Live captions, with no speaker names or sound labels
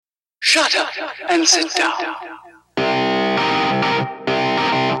Shut up and sit down.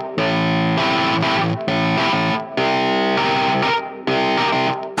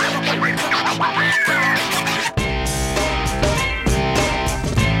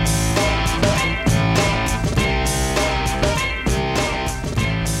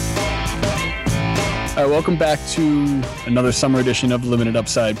 All right, welcome back to another summer edition of the Limited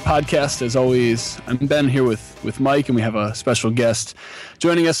Upside podcast. As always, I'm Ben here with Mike, and we have a special guest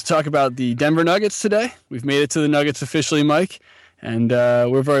joining us to talk about the Denver Nuggets today. We've made it to the Nuggets officially, Mike, and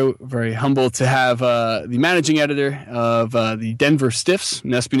we're very, very humbled to have the managing editor of the Denver Stiffs,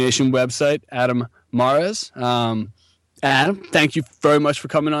 an SB Nation website, Adam Mares. Adam, thank you very much for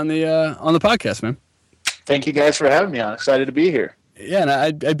coming on the podcast, man. Thank you guys for having me on. Excited to be here. Yeah, and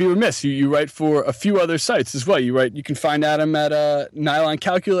I'd be remiss. You write for a few other sites as well. You can find Adam at Nylon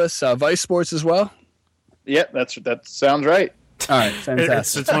Calculus, Vice Sports as well. Yep, that sounds right. All right,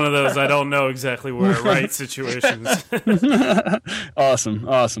 fantastic. It's one of those I don't know exactly where I write situations. Awesome.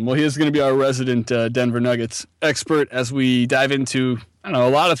 Well, he's going to be our resident Denver Nuggets expert as we dive into, a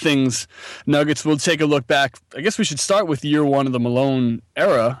lot of things. Nuggets, we'll take a look back. I guess we should start with year one of the Malone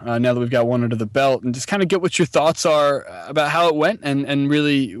era, now that we've got one under the belt, and just kind of get what your thoughts are about how it went and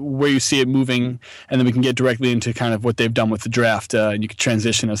really where you see it moving, and then we can get directly into kind of what they've done with the draft, and you can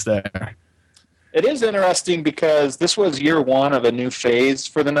transition us there. It is interesting because this was year one of a new phase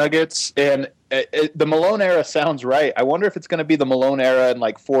for the Nuggets, and the Malone era sounds right. I wonder if it's going to be the Malone era in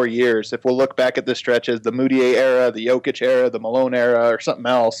like 4 years, if we'll look back at the stretch as the Moutier era, the Jokic era, the Malone era, or something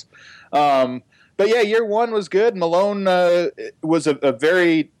else. But yeah, year one was good. Malone was a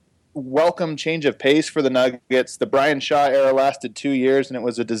very welcome change of pace for the Nuggets. The Brian Shaw era lasted 2 years, and it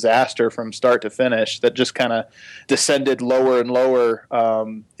was a disaster from start to finish that just kind of descended lower and lower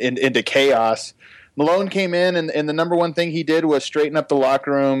into chaos. Malone came in, and the number one thing he did was straighten up the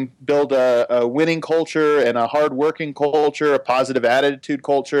locker room, build a winning culture and a hard-working culture, a positive attitude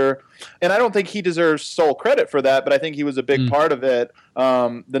culture. And I don't think he deserves sole credit for that, but I think he was a big part of it.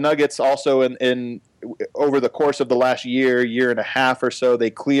 The Nuggets also, in over the course of the last year and a half or so, they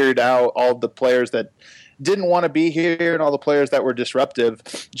cleared out all the players that didn't want to be here and all the players that were disruptive.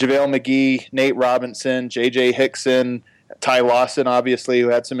 JaVale McGee, Nate Robinson, J.J. Hickson, Ty Lawson, obviously, who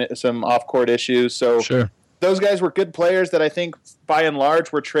had some off-court issues. So sure. Those guys were good players that I think, by and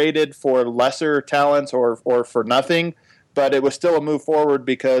large, were traded for lesser talents or for nothing. But it was still a move forward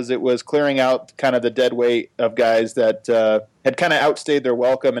because it was clearing out kind of the dead weight of guys that had kind of outstayed their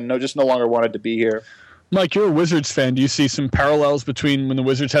welcome and just no longer wanted to be here. Mike, you're a Wizards fan. Do you see some parallels between when the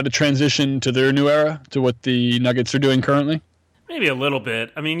Wizards had to transition to their new era to what the Nuggets are doing currently? Maybe a little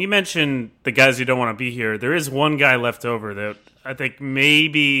bit. I mean, you mentioned the guys who don't want to be here. There is one guy left over that I think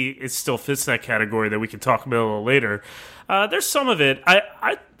maybe it still fits that category that we can talk about a little later. There's some of it.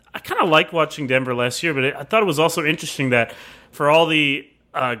 I kind of liked watching Denver last year, but I thought it was also interesting that for all the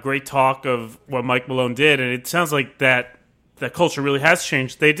great talk of what Mike Malone did, and it sounds like that culture really has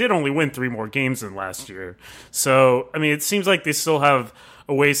changed. They did only win 3 more games than last year. So, I mean, it seems like they still have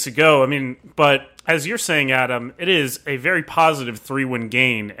a ways to go. I mean, but as you're saying, Adam, it is a very positive 3-win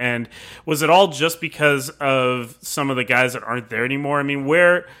gain. And was it all just because of some of the guys that aren't there anymore? I mean,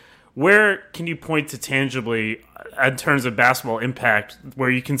 where can you point to tangibly in terms of basketball impact where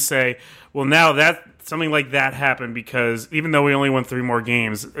you can say, well, now that something like that happened because even though we only won 3 more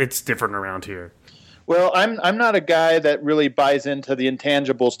games, it's different around here? Well, I'm not a guy that really buys into the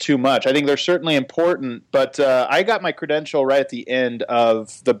intangibles too much. I think they're certainly important, but I got my credential right at the end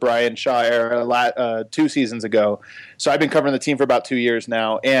of the Brian Shaw era 2 seasons ago. So I've been covering the team for about 2 years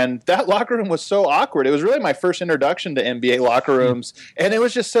now, and that locker room was so awkward. It was really my first introduction to NBA locker rooms, and it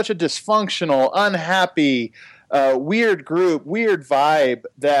was just such a dysfunctional, unhappy, weird group, weird vibe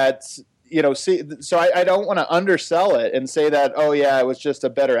that – so I don't want to undersell it and say that, oh yeah, it was just a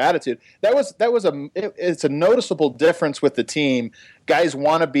better attitude. It's a noticeable difference with the team. Guys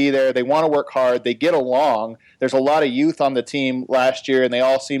want to be there. They want to work hard. They get along. There's a lot of youth on the team last year, and they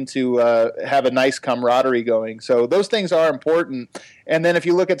all seem to have a nice camaraderie going. So those things are important. And then if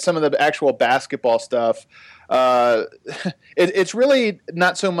you look at some of the actual basketball stuff, it's really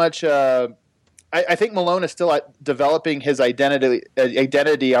not so much I think Malone is still developing his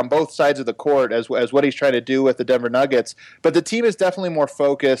identity on both sides of the court as what he's trying to do with the Denver Nuggets. But the team is definitely more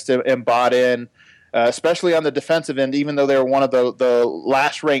focused and bought in, especially on the defensive end. Even though they were one of the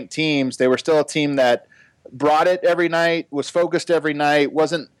last-ranked teams, they were still a team that brought it every night, was focused every night,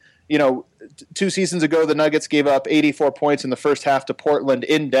 wasn't 2 seasons ago, the Nuggets gave up 84 points in the first half to Portland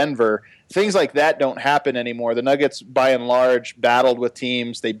in Denver. Things like that don't happen anymore. The Nuggets, by and large, battled with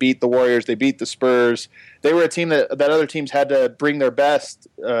teams. They beat the Warriors. They beat the Spurs. They were a team that other teams had to bring their best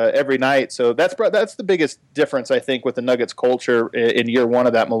every night. So that's the biggest difference, I think, with the Nuggets culture in year one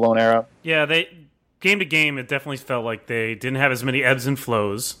of that Malone era. Yeah, game to game, it definitely felt like they didn't have as many ebbs and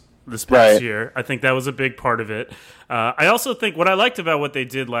flows this past year. I think that was a big part of it. I also think what I liked about what they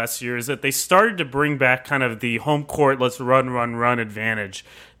did last year is that they started to bring back kind of the home court, let's run advantage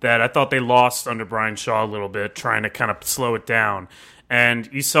that I thought they lost under Brian Shaw a little bit, trying to kind of slow it down. And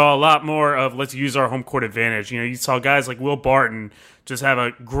you saw a lot more of let's use our home court advantage. You saw guys like Will Barton just have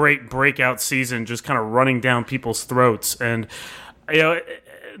a great breakout season, just kind of running down people's throats. And,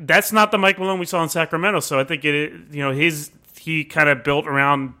 that's not the Mike Malone we saw in Sacramento. So I think he kind of built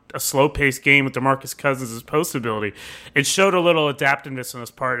around a slow-paced game with DeMarcus Cousins' post ability. It showed a little adaptiveness on his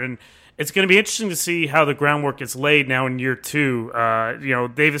part, and it's going to be interesting to see how the groundwork is laid now in year two.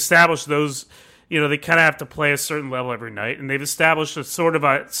 They've established those. They kind of have to play a certain level every night, and they've established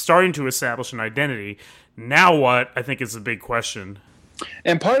starting to establish an identity. Now what, I think, is the big question.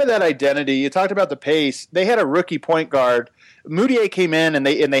 And part of that identity, you talked about the pace. They had a rookie point guard. Moutier came in and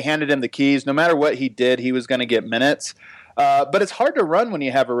they handed him the keys. No matter what he did, he was going to get minutes. But it's hard to run when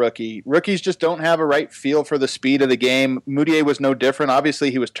you have a rookie. Rookies just don't have a right feel for the speed of the game. Moutier was no different.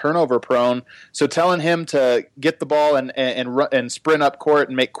 Obviously, he was turnover prone. So telling him to get the ball and sprint up court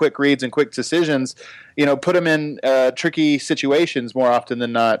and make quick reads and quick decisions, put him in tricky situations more often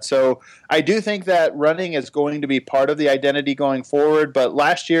than not. So I do think that running is going to be part of the identity going forward. But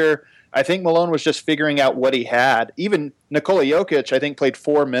last year, I think Malone was just figuring out what he had. Even Nikola Jokic, I think, played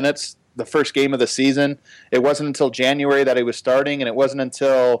 4 minutes the first game of the season. It wasn't until January that he was starting, and it wasn't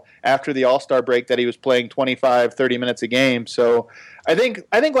until after the All-Star break that he was playing 25, 30 minutes a game. So I think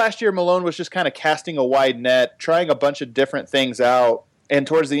last year Malone was just kind of casting a wide net, trying a bunch of different things out. And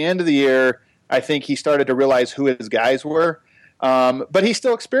towards the end of the year, I think he started to realize who his guys were. But he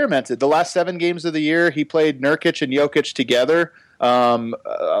still experimented. The last 7 games of the year, he played Nurkic and Jokic together.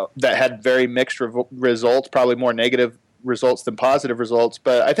 That had very mixed results, probably more negative results than positive results.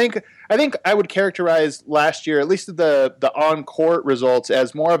 But I think I would characterize last year, at least the on-court results,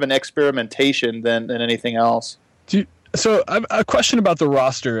 as more of an experimentation than anything else. So I have a question about the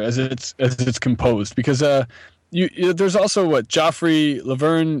roster as it's composed, because there's also Joffrey,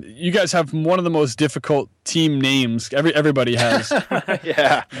 Laverne. You guys have one of the most difficult team names. Everybody has.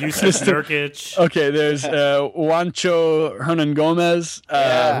 Yeah. Yusuf Nurkic. Okay, there's Juancho Hernan Gomez.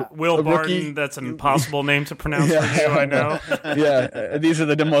 Will Barton. That's an impossible name to pronounce for you, I know. Yeah, these are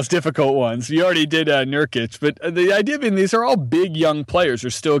the most difficult ones. You already did Nurkic, but the idea being these are all big young players.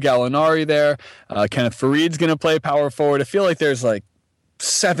 There's still Gallinari there. Kenneth Faried's going to play power forward. I feel like there's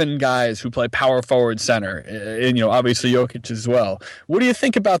 7 guys who play power forward center, and obviously Jokic as well. What do you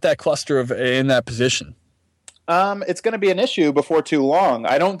think about that cluster in that position? It's going to be an issue before too long.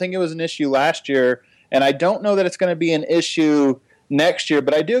 I don't think it was an issue last year, and I don't know that it's going to be an issue next year,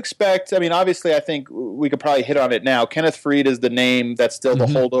 but I do expect, obviously I think we could probably hit on it now. Kenneth Faried is the name that's still the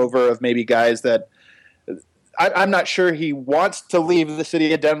holdover of maybe guys that I'm not sure he wants to leave the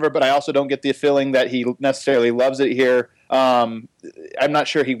city of Denver, but I also don't get the feeling that he necessarily loves it here. I'm not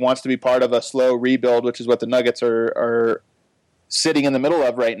sure he wants to be part of a slow rebuild, which is what the Nuggets are sitting in the middle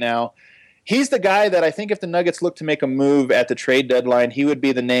of right now. He's the guy that I think if the Nuggets look to make a move at the trade deadline, he would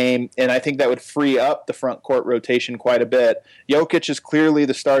be the name, and I think that would free up the front court rotation quite a bit. Jokic is clearly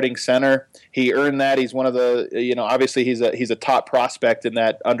the starting center. He earned that. He's one of the, obviously he's a top prospect in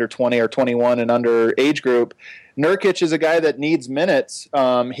that under 20 or 21 and under age group. Nurkic is a guy that needs minutes.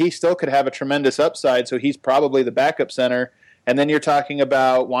 He still could have a tremendous upside, so he's probably the backup center. And then you're talking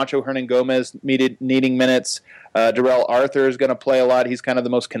about Juancho Hernan Gomez needing minutes. Darrell Arthur is going to play a lot. He's kind of the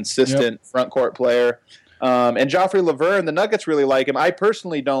most consistent front court player. And Joffrey Laverne, the Nuggets really like him. I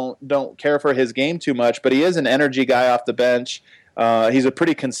personally don't care for his game too much, but he is an energy guy off the bench. He's a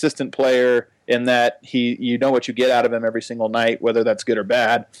pretty consistent player in that you know what you get out of him every single night, whether that's good or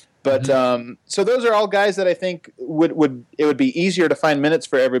bad. But so those are all guys that I think it would be easier to find minutes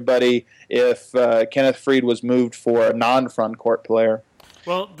for everybody if Kenneth Faried was moved for a non-front court player.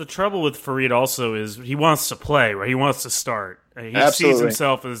 Well, the trouble with Faried also is he wants to play, right? He wants to start. He Absolutely. sees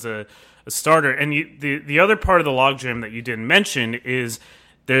himself as a starter. And the other part of the logjam that you didn't mention is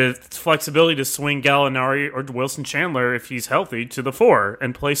the flexibility to swing Gallinari or Wilson Chandler, if he's healthy, to the 4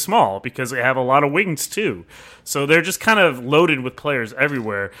 and play small, because they have a lot of wings too. So they're just kind of loaded with players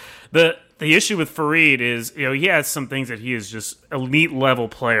everywhere. The the issue with Fareed is, he has some things that he is just elite level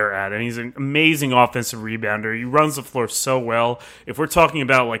player at, and he's an amazing offensive rebounder. He runs the floor so well. If we're talking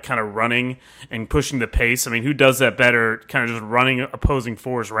about like kind of running and pushing the pace, I mean, who does that better, kind of just running opposing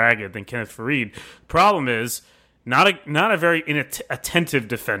fours ragged than Kenneth Fareed? Problem is, not a very attentive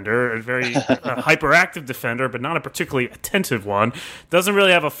defender, a very hyperactive defender, but not a particularly attentive one. Doesn't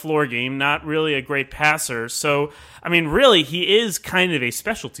really have a floor game, not really a great passer. So, I mean, really, he is kind of a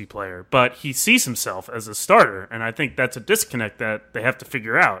specialty player, but he sees himself as a starter, and I think that's a disconnect that they have to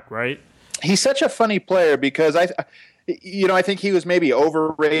figure out, right? He's such a funny player because I think he was maybe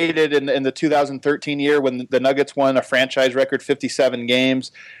overrated in the 2013 year when the Nuggets won a franchise record 57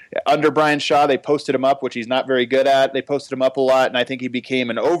 games. Under Brian Shaw, they posted him up, which he's not very good at. They posted him up a lot, and I think he became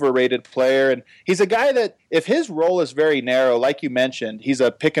an overrated player. And he's a guy that, if his role is very narrow, like you mentioned, he's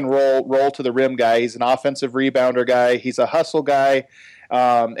a pick and roll to the rim guy. He's an offensive rebounder guy. He's a hustle guy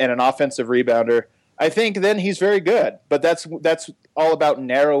and an offensive rebounder. I think then he's very good. But that's all about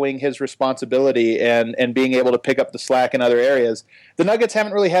narrowing his responsibility and being able to pick up the slack in other areas. The Nuggets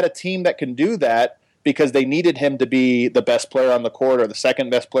haven't really had a team that can do that because they needed him to be the best player on the court or the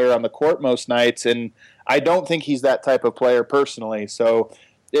second best player on the court most nights, and I don't think he's that type of player personally. So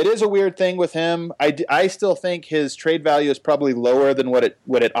it is a weird thing with him. I still think his trade value is probably lower than what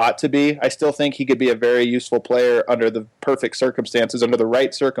it ought to be. I still think he could be a very useful player under the perfect circumstances, under the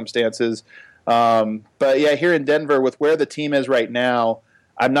right circumstances. But yeah, here in Denver, with where the team is right now,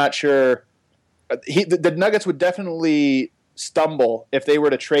 I'm not sure. The Nuggets would definitely stumble if they were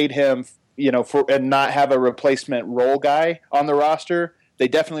to trade him, and not have a replacement role guy on the roster. They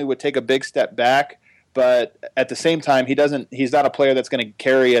definitely would take a big step back. But at the same time, he's not a player that's going to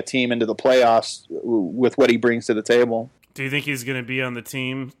carry a team into the playoffs with what he brings to the table. Do you think he's going to be on the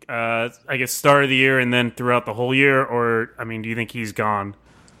team, I guess, start of the year and then throughout the whole year? Or, I mean, do you think he's gone?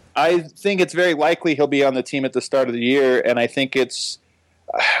 I think it's very likely he'll be on the team at the start of the year, and I think it's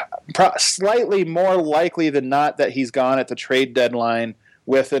slightly more likely than not that he's gone at the trade deadline,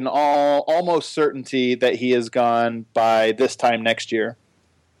 with an almost certainty that he is gone by this time next year.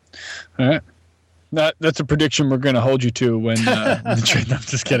 All right. That's a prediction we're going to hold you to when the trade. I'm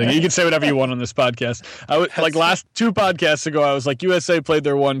just kidding. You can say whatever you want on this podcast. Last 2 podcasts ago, I was like, USA played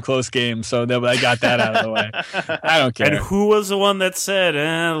their one close game, so I got that out of the way. I don't care. And who was the one that said,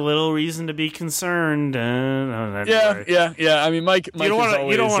 a little reason to be concerned? Yeah. I mean, Mike you don't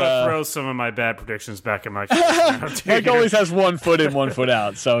want to throw some of my bad predictions back at Mike. Mike always has 1 foot in, 1 foot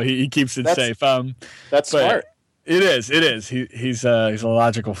out, so he keeps it safe. That's smart. It is. He's a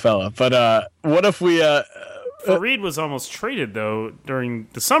logical fella. But what if we? Fareed was almost traded though during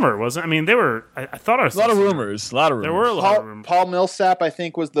the summer, wasn't? I mean, they were. I thought I was a lot of rumors. There were a lot of rumors. Paul Millsap, I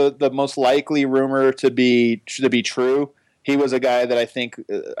think, was the most likely rumor to be true. He was a guy that I think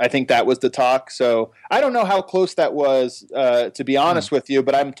that was the talk. So I don't know how close that was, to be honest with you.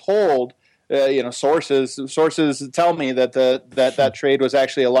 But I'm told. Sources tell me that that trade was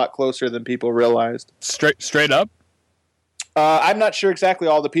actually a lot closer than people realized. Straight up? I'm not sure exactly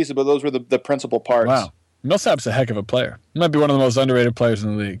all the pieces, but those were the principal parts. Wow. Millsap's a heck of a player. He might be one of the most underrated players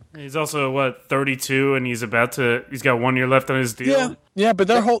in the league. He's also 32, and he's got 1 year left on his deal. Yeah, but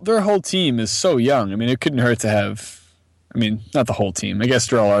their whole team is so young. I mean, it couldn't hurt to have. I mean, not the whole team. I guess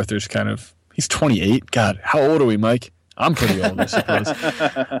Darrell Arthur's he's 28. God, how old are we, Mike? I'm pretty old, I suppose.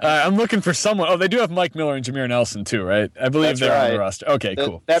 I'm looking for someone. Oh, they do have Mike Miller and Jameer Nelson, too, right? I believe they're on the roster. Okay,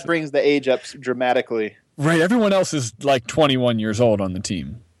 cool. That brings the age up dramatically. Right. Everyone else is like 21 years old on the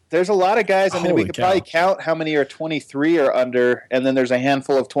team. There's a lot of guys. I mean, we could probably count how many are 23 or under, and then there's a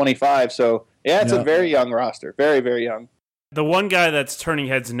handful of 25. So, it's a very young roster. Very, very young. The one guy that's turning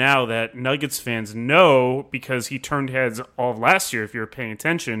heads now that Nuggets fans know because he turned heads all of last year, if you're paying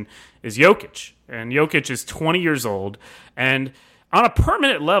attention, is Jokic. And Jokic is 20 years old. And on a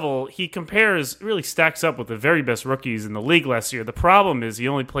permanent level, he really stacks up with the very best rookies in the league last year. The problem is he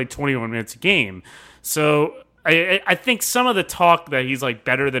only played 21 minutes a game. So I think some of the talk that he's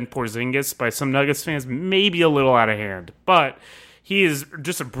better than Porzingis by some Nuggets fans may be a little out of hand. But he is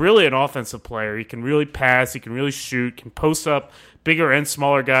just a brilliant offensive player. He can really pass. He can really shoot. Can post up bigger and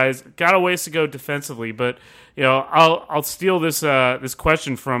smaller guys. Got a ways to go defensively, but I'll steal this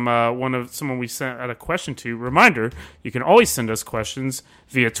question from someone we sent out a question to. Reminder: you can always send us questions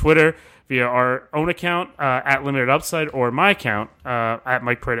via Twitter, via our own account at Limited Upside, or my account at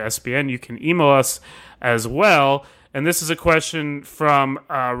Mike Prada SBN. You can email us as well. And this is a question from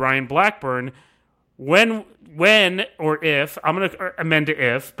Ryan Blackburn. When or if, I'm going to amend to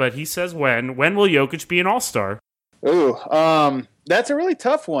if, but he says when will Jokic be an all-star? Ooh, that's a really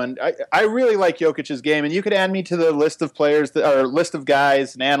tough one. I really like Jokic's game, and you could add me to the list of players or list of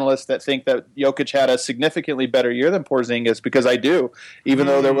guys and analysts that think that Jokic had a significantly better year than Porzingis, because I do. Even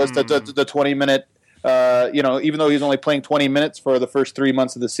though there was the 20-minute, even though he's only playing 20 minutes for the first 3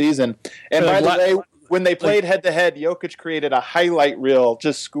 months of the season. And by the way, when they played head-to-head, Jokic created a highlight reel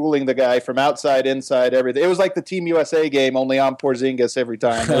just schooling the guy from outside, inside, everything. It was like the Team USA game, only on Porzingis every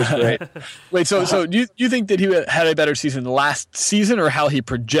time. It was great. Wait, so do you think that he had a better season last season, or how he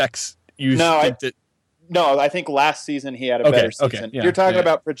projects? No, I think last season he had a better season. Yeah, You're talking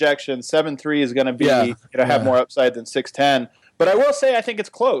about projections. 7'3" is going to be have more upside than 6'10". But I will say I think it's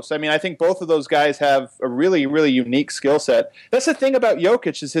close. I mean, I think both of those guys have a really, really unique skill set. That's the thing about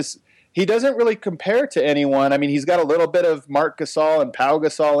Jokic is he doesn't really compare to anyone. I mean, he's got a little bit of Marc Gasol and Pau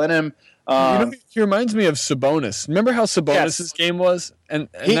Gasol in him. He reminds me of Sabonis. Remember how Sabonis' game was? And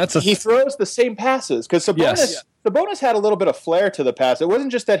he throws the same passes, because Sabonis had a little bit of flair to the pass. It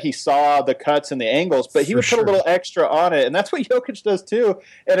wasn't just that he saw the cuts and the angles, but he would put a little extra on it, and that's what Jokic does too.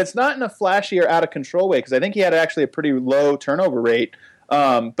 And it's not in a flashy or out of control way, because I think he had actually a pretty low turnover rate.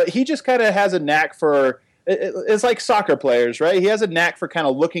 But he just kind of has a knack for. It's like soccer players, right? He has a knack for kind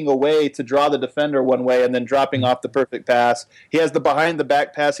of looking away to draw the defender one way and then dropping off the perfect pass. He has the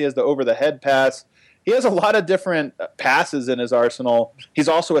behind-the-back pass. He has the over-the-head pass. He has a lot of different passes in his arsenal. He's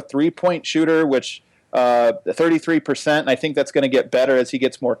also a three-point shooter, which 33%, and I think that's going to get better as he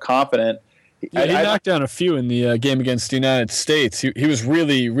gets more confident. Yeah, he knocked down a few in the game against the United States. He was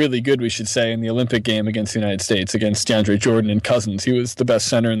really, really good, we should say, in the Olympic game against the United States, against DeAndre Jordan and Cousins. He was the best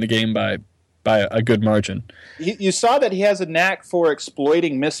center in the game by a good margin. You saw that he has a knack for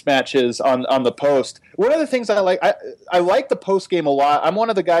exploiting mismatches on the post. One of the things I like the post game a lot. I'm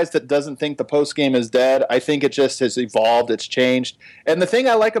one of the guys that doesn't think the post game is dead. I think it just has evolved. It's changed. And the thing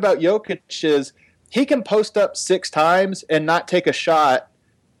I like about Jokic is he can post up 6 times and not take a shot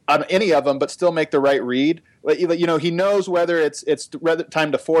on any of them, but still make the right read. He knows whether it's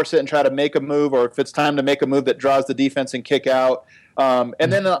time to force it and try to make a move, or if it's time to make a move that draws the defense and kick out.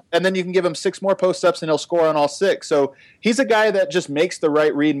 And then you can give him 6 more post-ups and he'll score on all 6. So he's a guy that just makes the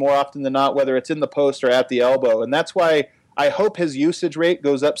right read more often than not, whether it's in the post or at the elbow. And that's why I hope his usage rate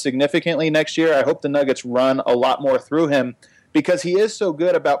goes up significantly next year. I hope the Nuggets run a lot more through him, because he is so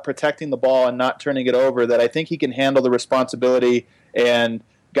good about protecting the ball and not turning it over that I think he can handle the responsibility. And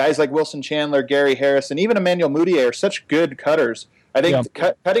guys like Wilson Chandler, Gary Harris, and even Emmanuel Mudiay are such good cutters. I think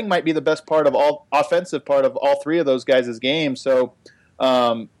cutting might be the best part of offensive part of all 3 of those guys' game. So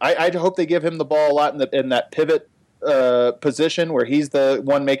I hope they give him the ball a lot in that pivot position where he's the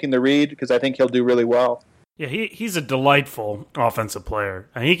one making the read, because I think he'll do really well. Yeah, he's a delightful offensive player.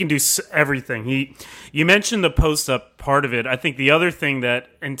 And he can do everything. You mentioned the post-up part of it. I think the other thing that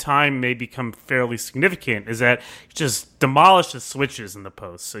in time may become fairly significant is that he just demolishes switches in the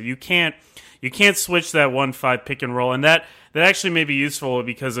post. So you can't switch that 1-5 pick and roll, and that actually may be useful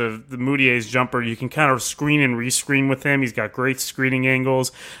because of the Mudiay's jumper. You can kind of screen and rescreen with him. He's got great screening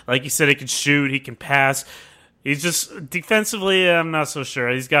angles. Like you said, he can shoot, he can pass. He's just defensively, I'm not so sure.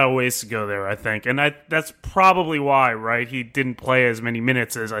 He's got a ways to go there, I think. And that's probably why, right? He didn't play as many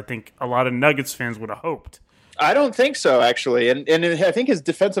minutes as I think a lot of Nuggets fans would have hoped. I don't think so, actually. And I think his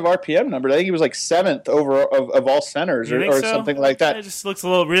defensive RPM number, I think he was like 7th over of all centers or something like that. It just looks a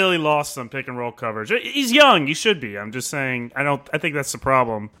little really lost on pick and roll coverage. He's young. He should be. I'm just saying, I think that's the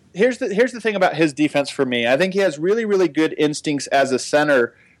problem. Here's the thing about his defense for me. I think he has really, really good instincts as a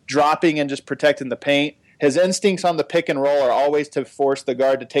center, dropping and just protecting the paint. His instincts on the pick and roll are always to force the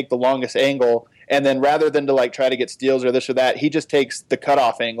guard to take the longest angle, and then rather than to try to get steals or this or that, he just takes the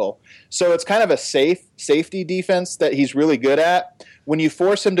cutoff angle. So it's kind of a safety defense that he's really good at. When you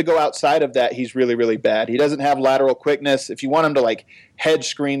force him to go outside of that, he's really, really bad. He doesn't have lateral quickness. If you want him to hedge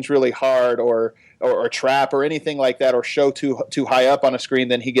screens really hard or trap or anything like that, or show too high up on a screen,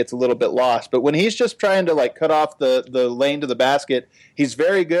 then he gets a little bit lost. But when he's just trying to cut off the lane to the basket, he's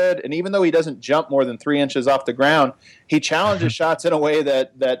very good. And even though he doesn't jump more than 3 inches off the ground, he challenges shots in a way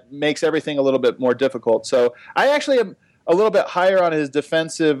that makes everything a little bit more difficult. So I actually am a little bit higher on his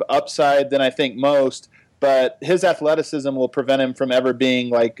defensive upside than I think most. But his athleticism will prevent him from ever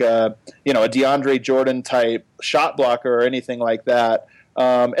being a DeAndre Jordan type shot blocker or anything like that.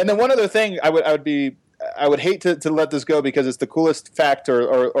 And then one other thing I I would hate to let this go because it's the coolest fact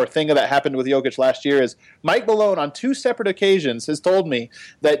or thing that happened with Jokic last year is Mike Malone on 2 separate occasions has told me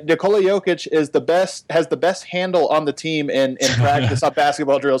that Nikola Jokic has the best handle on the team in practice on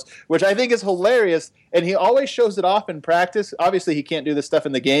basketball drills, which I think is hilarious. And he always shows it off in practice. Obviously, he can't do this stuff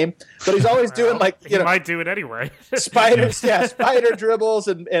in the game, but he's always doing he might do it anyway. spider dribbles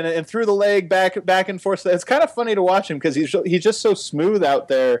and through the leg back and forth. It's kind of funny to watch him because he's just so smooth out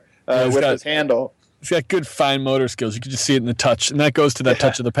there with his handle. He's got good fine motor skills. You can just see it in the touch, and that goes to that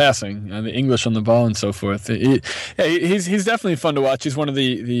touch of the passing, the English on the ball, and so forth. He's definitely fun to watch. He's one of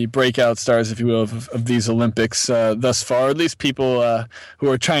the breakout stars, if you will, of these Olympics thus far. Or at least people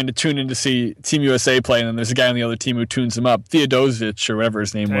who are trying to tune in to see Team USA play, and then there's a guy on the other team who tunes him up, Theodosic or whatever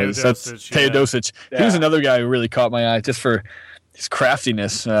his name was. That's Teodosic. Yeah. He was another guy who really caught my eye just for his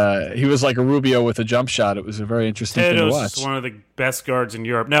craftiness. He was like a Rubio with a jump shot. It was a very interesting thing to watch. Is one of the best guards in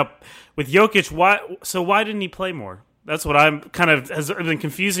Europe. Now, with Jokic, why didn't he play more? That's what I'm has been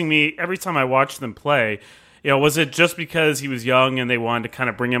confusing me every time I watch them play. Was it just because he was young and they wanted to kind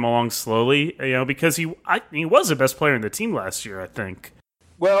of bring him along slowly? Because he was the best player in the team last year, I think.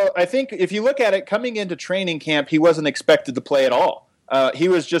 Well, I think if you look at it, coming into training camp, he wasn't expected to play at all. He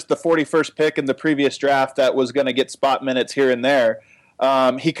was just the 41st pick in the previous draft that was going to get spot minutes here and there.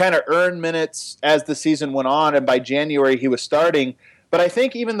 He kind of earned minutes as the season went on, and by January he was starting. But I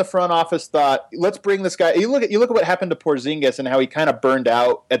think even the front office thought, let's bring this guy. You look at what happened to Porzingis and how he kind of burned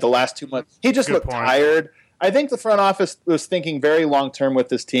out at the last 2 months. He just looked tired. I think the front office was thinking very long term with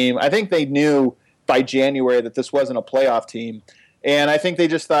this team. I think they knew by January that this wasn't a playoff team. And I think they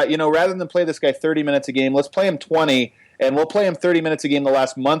just thought, rather than play this guy 30 minutes a game, let's play him 20, and we'll play him 30 minutes a game the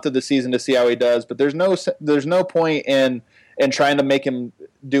last month of the season to see how he does. But there's no point in trying to make him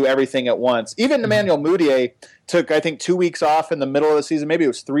do everything at once. Even Emmanuel Mudiay took, I think, 2 weeks off in the middle of the season. Maybe it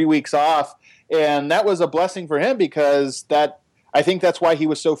was 3 weeks off. And that was a blessing for him because I think that's why he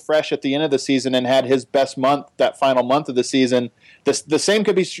was so fresh at the end of the season and had his best month, that final month of the season. The same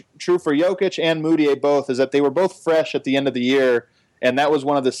could be true for Jokic and Mudiay both, is that they were both fresh at the end of the year, and that was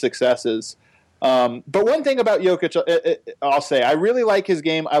one of the successes. But one thing about Jokic, I'll say, I really like his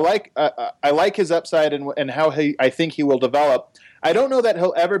game. I like his upside and how I think he will develop. I don't know that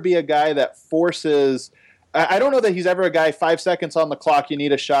he'll ever be a guy that forces. I don't know that he's ever a guy 5 seconds on the clock. You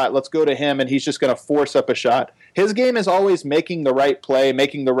need a shot. Let's go to him, and he's just going to force up a shot. His game is always making the right play,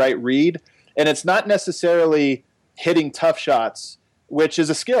 making the right read, and it's not necessarily hitting tough shots, which is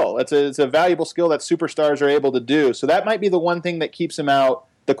a skill. It's a valuable skill that superstars are able to do. So that might be the one thing that keeps him out.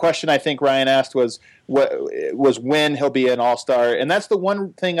 The question I think Ryan asked was when he'll be an all-star. And that's the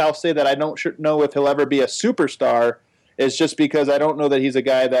one thing I'll say that I don't know if he'll ever be a superstar, is just because I don't know that he's a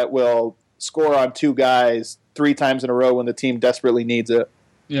guy that will score on 2 guys 3 times in a row when the team desperately needs it.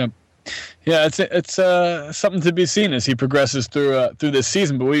 Yeah. Yeah, it's something to be seen as he progresses through this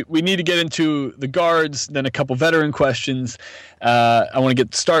season. But we need to get into the guards, then a couple veteran questions. I want to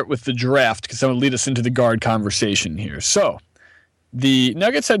start with the draft because that will lead us into the guard conversation here. So the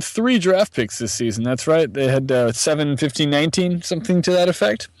Nuggets had 3 draft picks this season. That's right. They had 7, 15, 19, something to that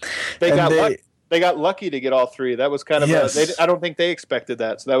effect. They got lucky to get all 3. That was kind of I don't think they expected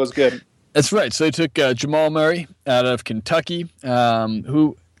that, so that was good. That's right. So they took Jamal Murray out of Kentucky,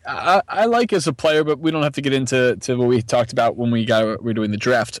 who I like as a player, but we don't have to get into what we talked about when we're doing the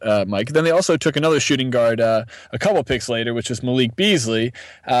draft, Mike. Then they also took another shooting guard a couple picks later, which was Malik Beasley,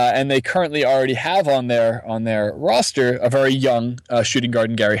 and they currently already have on their roster a very young shooting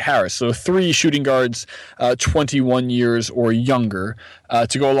guard in Gary Harris. So 3 shooting guards, 21 years or younger,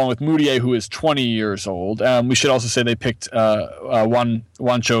 to go along with Mudiay, who is 20 years old. We should also say they picked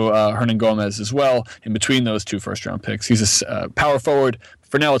Juancho Hernan-Gomez as well in between those 2 first-round picks. He's a power forward.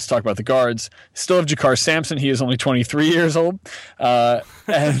 For now, let's talk about the guards. Still have Jakar Sampson. He is only 23 years old.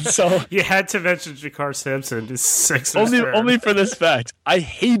 And so you had to mention Jakar Sampson. His Sixers only for this fact. I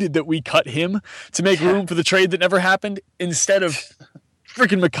hated that we cut him to make room for the trade that never happened instead of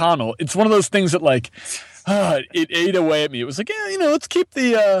freaking McConnell. It's one of those things that it ate away at me. It was like, let's keep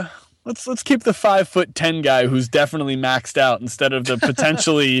the Let's keep the 5'10" guy who's definitely maxed out instead of the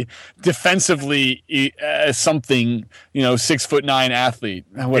potentially defensively something 6'9" athlete.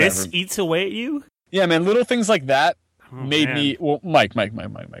 Whatever. This eats away at you. Yeah, man. Little things like that made me. Well, Mike.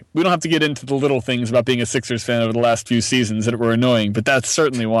 We don't have to get into the little things about being a Sixers fan over the last few seasons that were annoying, but that's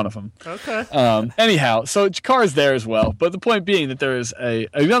certainly one of them. Okay. Anyhow, so Jakar's there as well, but the point being that there is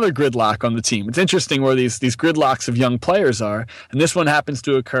another gridlock on the team. It's interesting where these gridlocks of young players are, and this one happens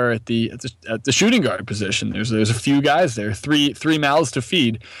to occur at the shooting guard position. There's a few guys there, three mouths to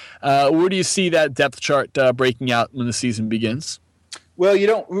feed. Where do you see that depth chart breaking out when the season begins? Well, you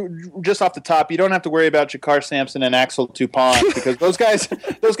don't. Just off the top, you don't have to worry about Jakar Sampson and Axel Toupon because those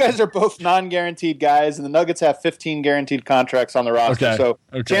guys are both non-guaranteed guys, and the Nuggets have 15 guaranteed contracts on the roster. Okay. So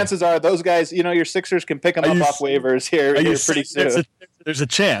chances are those guys, your Sixers can pick them up off waivers here pretty soon. There's a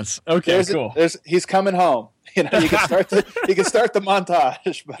chance. Okay, cool. He's coming home. You can start the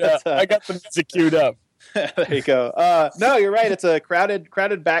montage. But, I got the music queued up. There you go. No, you're right. It's a crowded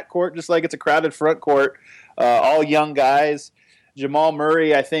backcourt, just like it's a crowded front court. All young guys. Jamal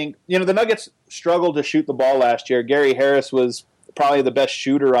Murray, I think, the Nuggets struggled to shoot the ball last year. Gary Harris was probably the best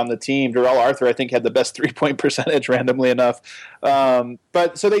shooter on the team. Darrell Arthur, I think, had the best three-point percentage, randomly enough.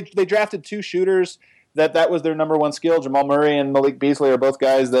 But so they drafted two shooters. That was their number one skill. Jamal Murray and Malik Beasley are both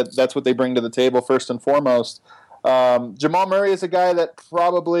guys that's what they bring to the table first and foremost. Jamal Murray is a guy that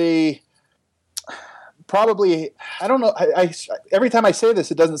probably I don't know. I every time I say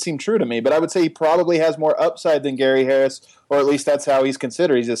this, it doesn't seem true to me, but I would say he probably has more upside than Gary Harris, or at least that's how he's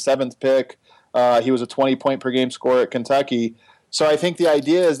considered. He's a 7th pick. He was a 20-point per game scorer at Kentucky. So I think the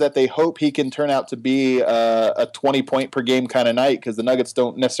idea is that they hope he can turn out to be a 20-point per game kind of night because the Nuggets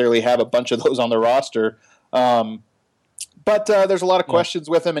don't necessarily have a bunch of those on the roster. But there's a lot of questions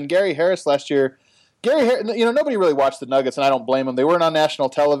with him. And Gary Harris last year, nobody really watched the Nuggets, and I don't blame them. They weren't on national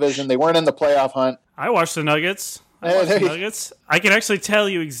television. They weren't in the playoff hunt. I watched the Nuggets. I can actually tell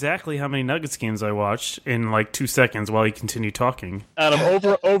you exactly how many Nuggets games I watched in like 2 seconds while you continue talking. Adam,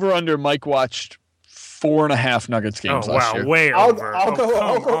 over under, Mike watched 4.5 Nuggets games last year. Way over. I'll go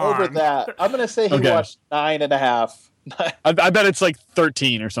over that. I'm going to say he watched 9.5. I bet it's like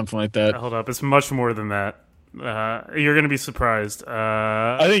 13 or something like that. Hold up. It's much more than that. You're going to be surprised.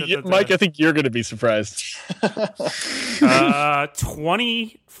 Mike, I think you're going to be surprised.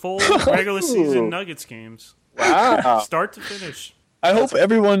 20 full regular season Nuggets games. Wow. Start to finish. I hope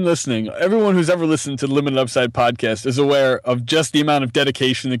everyone listening, everyone who's ever listened to the Limited Upside podcast is aware of just the amount of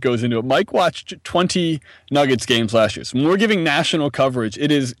dedication that goes into it. Mike watched 20 Nuggets games last year. So when we're giving national coverage,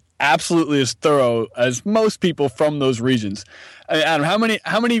 it is absolutely as thorough as most people from those regions. Adam,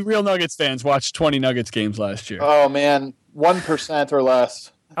 how many real Nuggets fans watched 20 Nuggets games last year? Oh, man, 1% or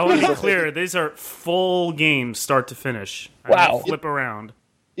less. I want to be clear. These are full games, start to finish. Wow. Flip around.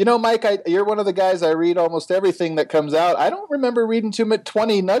 Mike, you're one of the guys I read almost everything that comes out. I don't remember reading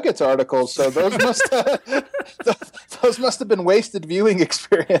 20 Nuggets articles, so those must have been wasted viewing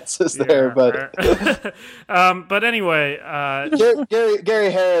experiences there. But but anyway,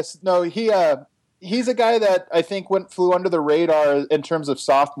 Gary Harris, no, he's a guy that I think flew under the radar in terms of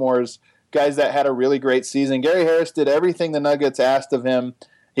sophomores, guys that had a really great season. Gary Harris did everything the Nuggets asked of him.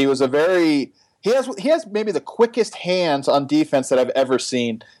 He was He has maybe the quickest hands on defense that I've ever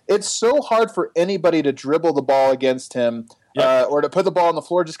seen. It's so hard for anybody to dribble the ball against him or to put the ball on the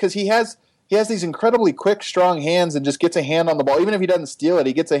floor just because he has these incredibly quick, strong hands and just gets a hand on the ball. Even if he doesn't steal it,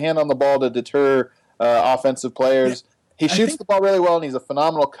 he gets a hand on the ball to deter offensive players. He shoots the ball really well, and he's a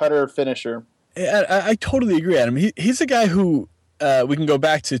phenomenal cutter finisher. I totally agree, Adam. He's a guy who we can go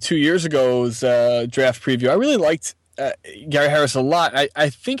back to 2 years ago's draft preview. I really liked Gary Harris a lot. I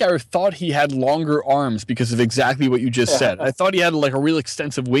think I thought he had longer arms because of exactly what you just said. I thought he had like a real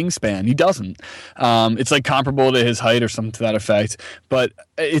extensive wingspan. He doesn't. It's like comparable to his height or something to that effect. But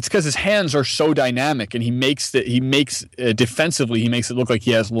it's because his hands are so dynamic, and he makes defensively, he makes it look like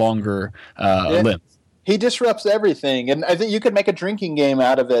he has longer limbs. He disrupts everything, and I think you could make a drinking game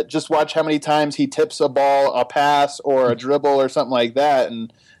out of it. Just watch how many times he tips a ball, a pass, or a dribble, or something like that,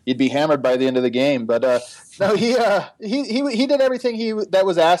 and you'd be hammered by the end of the game. But no, he did everything that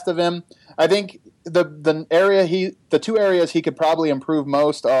was asked of him. I think the two areas he could probably improve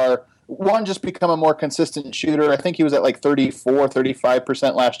most are, one, just become a more consistent shooter. I think he was at like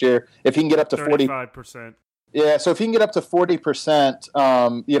 35% last year. If he can get up to 35%. Yeah, so if he can get up to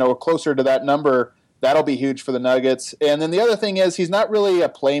 40%, closer to that number, that'll be huge for the Nuggets. And then the other thing is he's not really a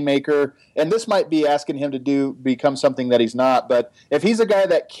playmaker, and this might be asking him to become something that he's not. But if he's a guy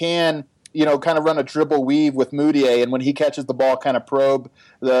that can, kind of run a dribble weave with Moutier, and when he catches the ball, kind of probe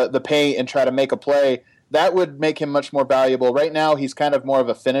the paint and try to make a play, that would make him much more valuable. Right now, he's kind of more of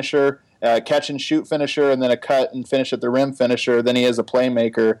a finisher, catch and shoot finisher, and then a cut and finish at the rim finisher than he is a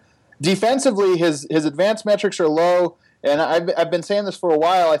playmaker. Defensively, his advanced metrics are low. And I've been saying this for a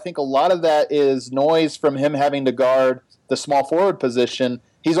while. I think a lot of that is noise from him having to guard the small forward position.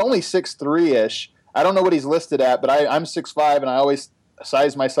 He's only 6'3"-ish. I don't know what he's listed at, but I'm 6'5", and I always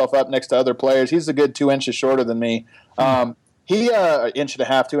size myself up next to other players. He's a good 2 inches shorter than me. He an inch and a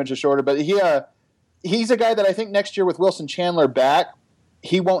half, 2 inches shorter. But he's a guy that I think next year with Wilson Chandler back,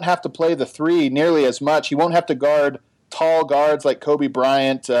 he won't have to play the three nearly as much. He won't have to guard tall guards like Kobe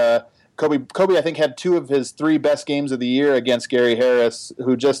Bryant, Kobe, I think, had 2 of his 3 best games of the year against Gary Harris, he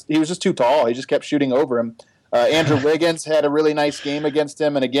was just too tall. He just kept shooting over him. Andrew Wiggins had a really nice game against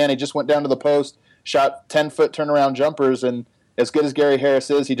him, and again, he just went down to the post, shot 10-foot turnaround jumpers, and as good as Gary Harris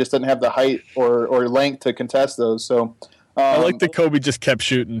is, he just doesn't have the height or length to contest those. So I like that Kobe just kept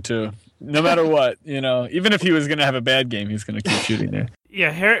shooting too. No matter what, even if he was going to have a bad game, he's going to keep shooting there.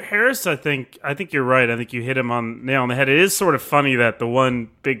 Yeah, Harris, I think you're right. I think you hit him on nail on the head. It is sort of funny that the one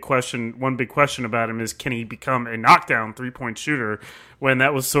big question about him is, can he become a knockdown 3-point shooter, when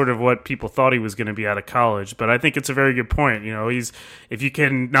that was sort of what people thought he was going to be out of college. But I think it's a very good point. If you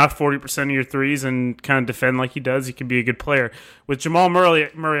can knock 40% of your threes and kind of defend like he does, he can be a good player. With Jamal Murray,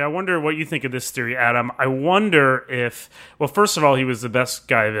 I wonder what you think of this theory, Adam. I wonder if, well, first of all, he was the best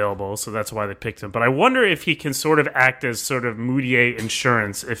guy available, so that's why they picked him. But I wonder if he can sort of act as sort of Moutier insurance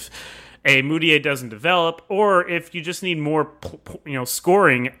if Moutier doesn't develop, or if you just need more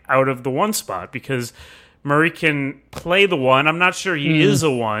scoring out of the one spot, because Murray can play the one. I'm not sure he is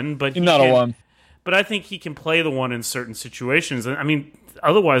a one, but he's not a one. But I think he can play the one in certain situations. I mean,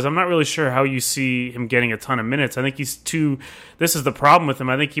 otherwise, I'm not really sure how you see him getting a ton of minutes. I think he's too. This is the problem with him.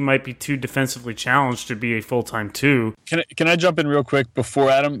 I think he might be too defensively challenged to be a full-time 2. Can I jump in real quick before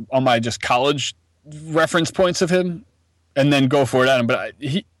Adam on my just college reference points of him, and then go for it, Adam? But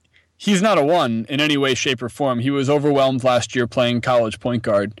he's not a 1 in any way, shape, or form. He was overwhelmed last year playing college point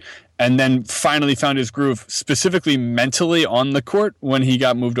guard, and then finally found his groove, specifically mentally on the court, when he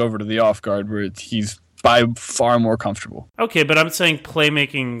got moved over to the off guard, where he's by far more comfortable. Okay, but I'm saying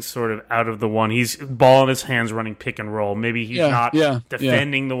playmaking sort of out of the one. He's ball in his hands running pick and roll. Maybe he's not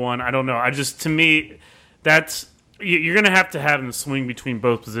defending the one. I don't know. To me, that's... You're going to have him swing between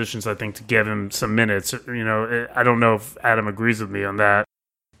both positions, I think, to give him some minutes. I don't know if Adam agrees with me on that.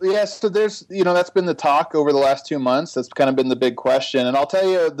 Yes, so there's, that's been the talk over the last 2 months. That's kind of been the big question. And I'll tell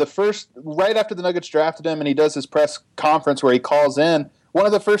you, right after the Nuggets drafted him and he does his press conference where he calls in, one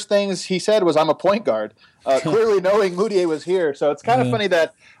of the first things he said was, "I'm a point guard," clearly knowing Moutier was here. So it's kind of funny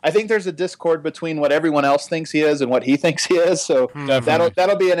that I think there's a discord between what everyone else thinks he is and what he thinks he is. So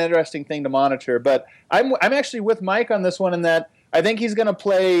that'll be an interesting thing to monitor. But I'm actually with Mike on this one, in that I think he's going to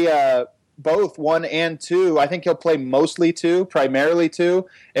play both 1 and 2. I think he'll play mostly 2, primarily 2.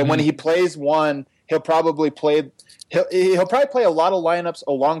 And when he plays 1, he'll probably play a lot of lineups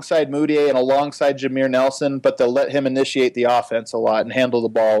alongside Moutier and alongside Jameer Nelson, but they'll let him initiate the offense a lot and handle the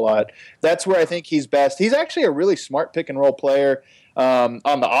ball a lot. That's where I think he's best. He's actually a really smart pick and roll player on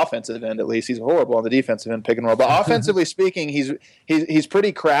the offensive end, at least. He's horrible on the defensive end, pick and roll. But offensively speaking, he's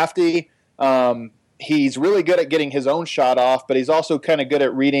pretty crafty. He's really good at getting his own shot off, but he's also kind of good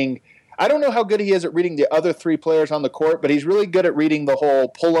at reading. I don't know how good he is at reading the other 3 players on the court, but he's really good at reading the whole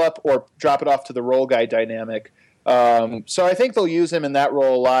pull up or drop it off to the roll guy dynamic. So I think they'll use him in that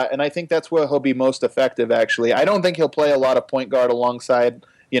role a lot, and I think that's where he'll be most effective, actually. I don't think he'll play a lot of point guard alongside,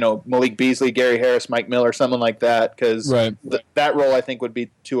 Malik Beasley, Gary Harris, Mike Miller, someone like that, because that role I think would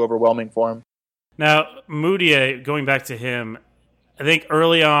be too overwhelming for him. Now, Moutier, going back to him, I think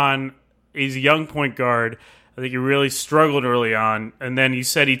early on, he's a young point guard. I think he really struggled early on, and then you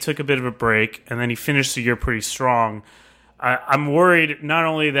said he took a bit of a break, and then he finished the year pretty strong. I'm worried not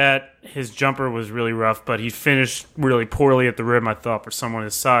only that his jumper was really rough, but he finished really poorly at the rim, I thought, for someone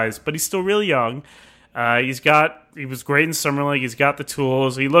his size. But he's still really young. He was great in Summer League. He's got the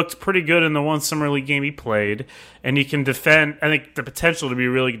tools. He looked pretty good in the one Summer League game he played, and he can defend. I think the potential to be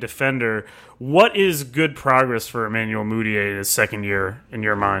a really good defender. What is good progress for Emmanuel Moutier in his second year, in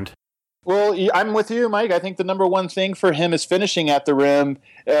your mind? Well, I'm with you, Mike. I think the number one thing for him is finishing at the rim.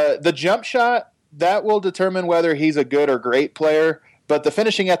 The jump shot, that will determine whether he's a good or great player, but the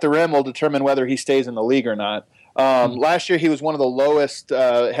finishing at the rim will determine whether he stays in the league or not. Last year, he was one of the lowest,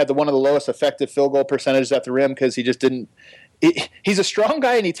 one of the lowest effective field goal percentages at the rim because he just didn't. He's a strong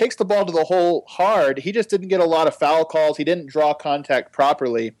guy and he takes the ball to the hole hard. He just didn't get a lot of foul calls. He didn't draw contact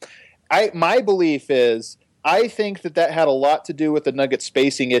properly. My belief is, I think that had a lot to do with the Nuggets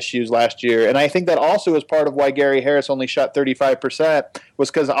spacing issues last year, and I think that also is part of why Gary Harris only shot 35%,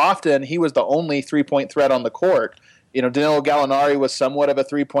 was because often he was the only three-point threat on the court. Danilo Gallinari was somewhat of a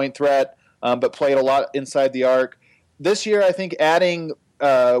three-point threat, but played a lot inside the arc. This year, I think adding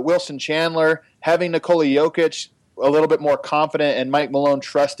Wilson Chandler, having Nikola Jokic a little bit more confident, and Mike Malone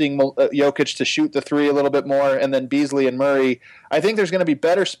trusting Jokic to shoot the three a little bit more, and then Beasley and Murray, I think there's going to be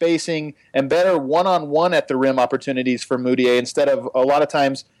better spacing and better one-on-one at the rim opportunities for Moutier, instead of a lot of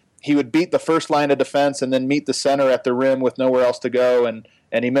times he would beat the first line of defense and then meet the center at the rim with nowhere else to go, and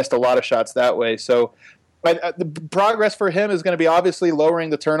he missed a lot of shots that way. So The progress for him is going to be obviously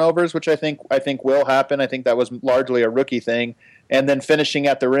lowering the turnovers, which I think will happen. I think that was largely a rookie thing, and then finishing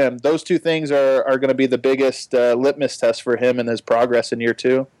at the rim. Those two things are going to be the biggest litmus test for him and his progress in year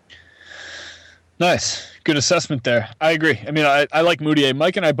 2. Nice. Good assessment there. I agree. I mean, I like Mudiay.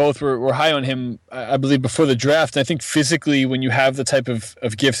 Mike and I both were high on him, I believe, before the draft. I think physically, when you have the type of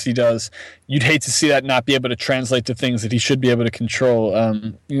gifts he does, you'd hate to see that not be able to translate to things that he should be able to control.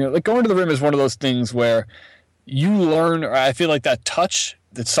 Like going to the rim is one of those things where you learn, or I feel like that touch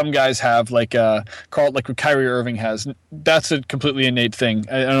that some guys have, like what Kyrie Irving has, that's a completely innate thing.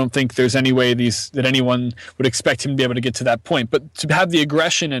 I don't think there's any way that anyone would expect him to be able to get to that point. But to have the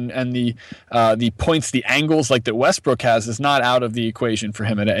aggression and the points, the angles like that Westbrook has is not out of the equation for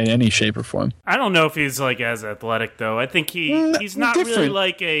him in any shape or form. I don't know if he's like as athletic though. I think he's not different. Really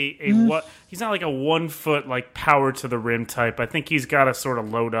like he's not like a 1 foot like power to the rim type. I think he's got to sort of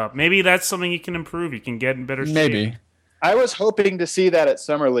load up. Maybe that's something he can improve. He can get in better shape. Maybe. I was hoping to see that at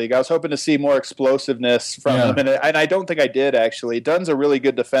Summer League. I was hoping to see more explosiveness from him, and I don't think I did, actually. Dunn's a really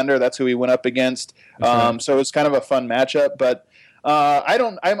good defender. That's who he went up against. So it's kind of a fun matchup. But I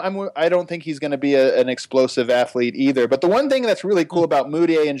don't think he's going to be an explosive athlete either. But the one thing that's really cool about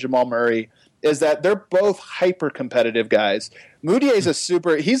Mudiay and Jamal Murray is that they're both hyper-competitive guys. Moudier's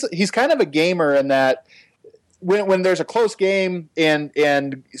he's kind of a gamer in that when there's a close game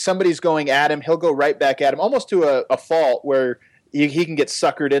and somebody's going at him, he'll go right back at him, almost to a fault where he can get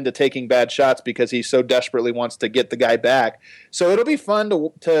suckered into taking bad shots because he so desperately wants to get the guy back. So it'll be fun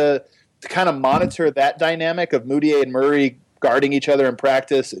to kind of monitor that dynamic of Mudiay and Murray guarding each other in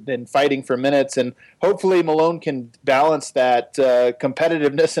practice and fighting for minutes. And hopefully Malone can balance that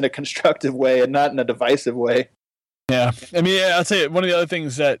competitiveness in a constructive way and not in a divisive way. Yeah, I mean, I'll tell you, one of the other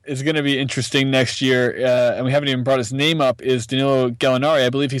things that is going to be interesting next year, and we haven't even brought his name up, is Danilo Gallinari. I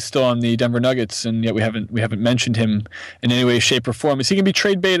believe he's still on the Denver Nuggets, and yet we haven't mentioned him in any way, shape, or form. Is he going to be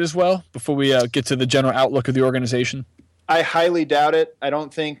trade bait as well before we get to the general outlook of the organization? I highly doubt it. I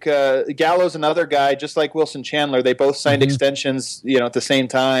don't think Gallo's another guy, just like Wilson Chandler. They both signed extensions, at the same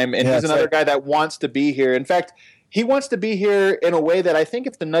time, and he's another guy that wants to be here. In fact, he wants to be here in a way that I think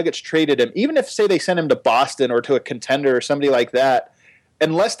if the Nuggets traded him, even if, say, they sent him to Boston or to a contender or somebody like that,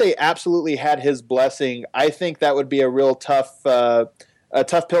 unless they absolutely had his blessing, I think that would be a real tough pill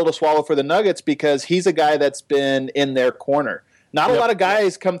to swallow for the Nuggets because he's a guy that's been in their corner. Not a lot of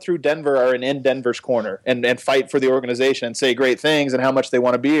guys come through Denver are in Denver's corner and fight for the organization and say great things and how much they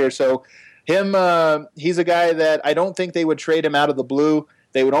want to be here. So he's a guy that I don't think they would trade him out of the blue.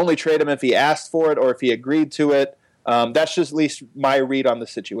 They would only trade him if he asked for it or if he agreed to it. That's just at least my read on the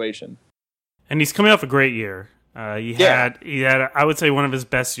situation. And he's coming off a great year. He had, I would say, one of his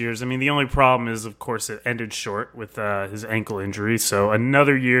best years. I mean, the only problem is, of course, it ended short with his ankle injury. So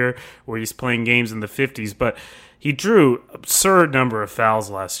another year where he's playing games in the 50s. But he drew absurd number of fouls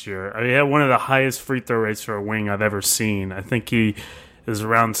last year. I mean, he had one of the highest free throw rates for a wing I've ever seen. I think he is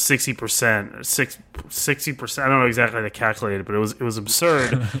around 60%, 60%. I don't know exactly how to calculate it, but it was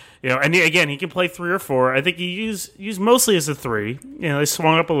absurd. And he can play 3 or 4. I think he used mostly as a 3. They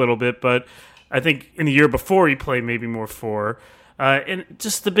swung up a little bit, but I think in the year before he played maybe more 4. And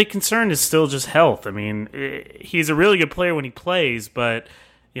just the big concern is still just health. I mean, he's a really good player when he plays, but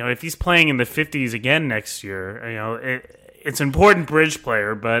if he's playing in the 50s again next year, it's an important bridge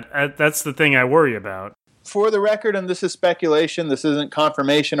player, but that's the thing I worry about. For the record, and this is speculation, this isn't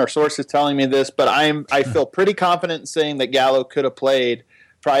confirmation or sources telling me this, but I feel pretty confident in saying that Gallo could have played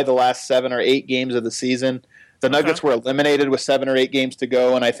probably the last 7 or 8 games of the season. The Nuggets were eliminated with 7 or 8 games to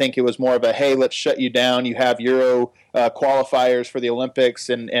go, and I think it was more of a, hey, let's shut you down. You have Euro qualifiers for the Olympics,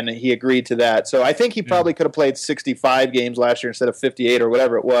 and he agreed to that. So I think he probably could have played 65 games last year instead of 58 or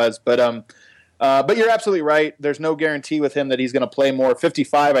whatever it was. But you're absolutely right. There's no guarantee with him that he's going to play more.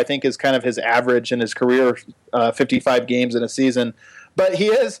 55, I think, is kind of his average in his career, 55 games in a season. But he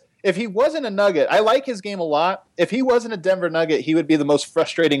is, if he wasn't a Nugget, I like his game a lot. If he wasn't a Denver Nugget, he would be the most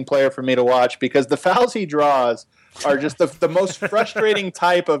frustrating player for me to watch because the fouls he draws are just the most frustrating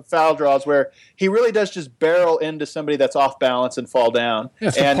type of foul draws where he really does just barrel into somebody that's off balance and fall down.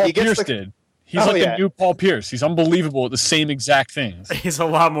 Yeah, and Paul Pierce did. He's the new Paul Pierce. He's unbelievable at the same exact things. He's a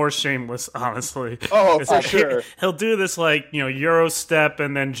lot more shameless, honestly. Oh, for sure. He'll do this Euro step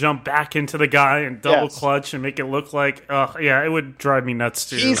and then jump back into the guy and double clutch and make it look like, it would drive me nuts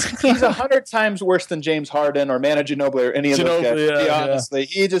too. He's 100 times worse than James Harden or Manu Ginobili or any of those guys. Honestly,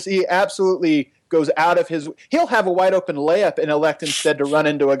 he absolutely goes out of his. He'll have a wide open layup and elect instead to run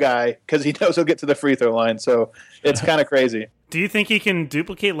into a guy because he knows he'll get to the free throw line. So it's kind of crazy. Do you think he can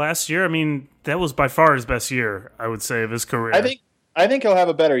duplicate last year? I mean, that was by far his best year, I would say, of his career. I think he'll have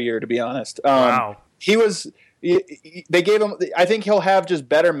a better year, to be honest. Wow. he was. They gave him. I think he'll have just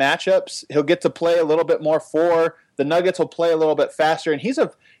better matchups. He'll get to play a little bit more for the Nuggets. Will play a little bit faster, and he's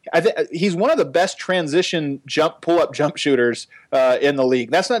one of the best transition pull-up jump shooters in the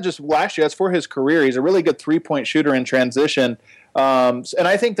league. That's not just last year; that's for his career. He's a really good 3-point shooter in transition. And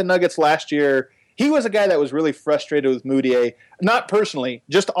I think the Nuggets last year, he was a guy that was really frustrated with Mudiay, not personally,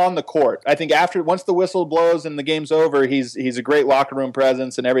 just on the court. I think once the whistle blows and the game's over, he's a great locker room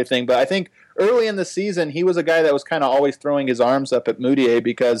presence and everything. But I think early in the season, he was a guy that was kind of always throwing his arms up at Mudiay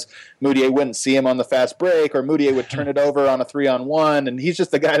because Mudiay wouldn't see him on the fast break, or Mudiay would turn it over on a 3-on-1. And he's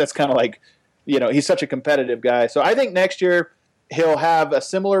just the guy that's kind of like, he's such a competitive guy. So I think next year he'll have a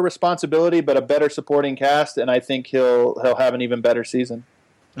similar responsibility, but a better supporting cast, and I think he'll have an even better season.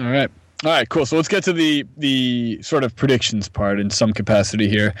 All right, cool. So let's get to the sort of predictions part in some capacity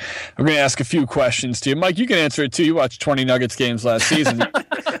here. I'm going to ask a few questions to you. Mike, you can answer it too. You watched 20 Nuggets games last season.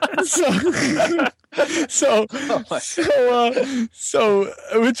 So, which,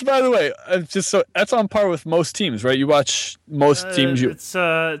 by the way, that's on par with most teams, right? You watch most teams. It's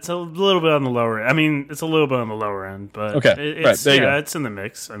a little bit on the lower. I mean, it's a little bit on the lower end, but okay, it's in the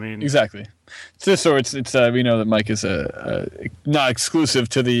mix. I mean, exactly. We know that Mike is not exclusive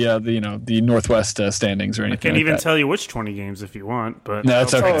to the Northwest standings or anything. I can't even tell you which 20 games if you want, but no,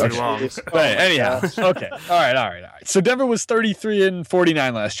 that's okay. Too long. Right, anyhow, okay, all right. So Denver was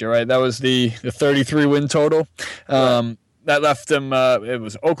 33-49 last year, right? That was the 33 win total. That left them. It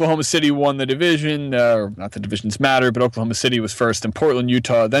was Oklahoma City won the division, or not the divisions matter, but Oklahoma City was first, and Portland,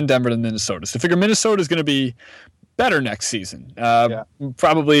 Utah, then Denver, then Minnesota. So I figure Minnesota is going to be better next season,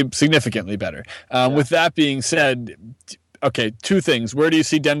 probably significantly better. With that being said, okay, two things. Where do you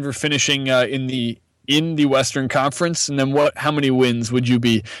see Denver finishing in the Western Conference, and then how many wins would you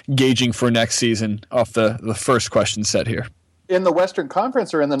be gauging for next season off the first question set here? In the Western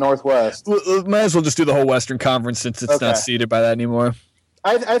Conference or in the Northwest? Might as well just do the whole Western Conference since it's not seeded by that anymore.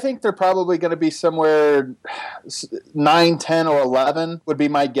 I think they're probably going to be somewhere 9, 10, or 11 would be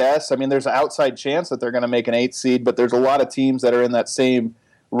my guess. I mean, there's an outside chance that they're going to make an 8th seed, but there's a lot of teams that are in that same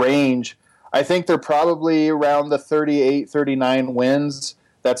range. I think they're probably around the 38, 39 wins.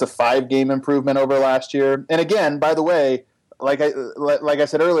 That's a 5-game improvement over last year. And again, by the way, like I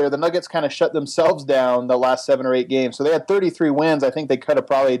said earlier, the Nuggets kind of shut themselves down the last 7 or 8 games. So they had 33 wins. I think they could have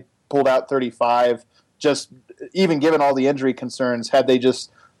probably pulled out 35, just even given all the injury concerns, had they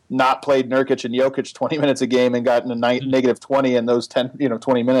just not played Nurkic and Jokic 20 minutes a game and gotten a negative 20 in those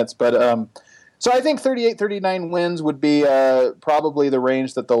 20 minutes. But so I think 38, 39 wins would be probably the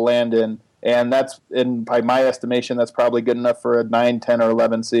range that they'll land in. And that's, by my estimation, that's probably good enough for a 9, 10, or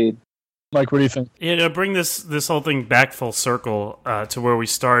 11 seed. Mike, what do you think? Yeah, to bring this whole thing back full circle to where we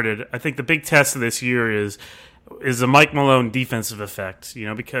started, I think the big test of this year is the Mike Malone defensive effect,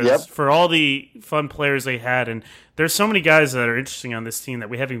 because for all the fun players they had, and there's so many guys that are interesting on this team that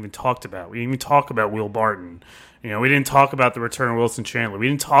we haven't even talked about. We didn't even talk about Will Barton. We didn't talk about the return of Wilson Chandler. We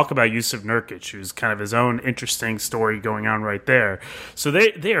didn't talk about Yusuf Nurkic, who's kind of his own interesting story going on right there. So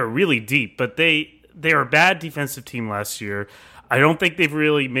they are really deep, but they are a bad defensive team last year. I don't think they've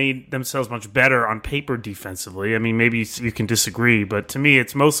really made themselves much better on paper defensively. I mean, maybe you can disagree, but to me,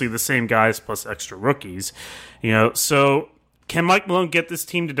 it's mostly the same guys plus extra rookies. So can Mike Malone get this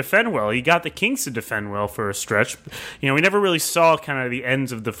team to defend well? He got the Kings to defend well for a stretch. We never really saw kind of the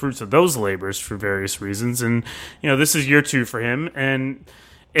ends of the fruits of those labors for various reasons. And, this is year 2 for him. And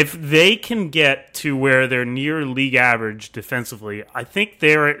if they can get to where they're near league average defensively, I think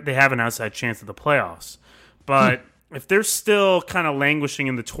they have an outside chance of the playoffs. But if they're still kind of languishing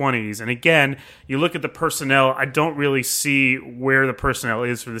in the 20s, and again, you look at the personnel, I don't really see where the personnel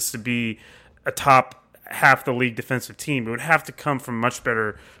is for this to be a top half the league defensive team. It would have to come from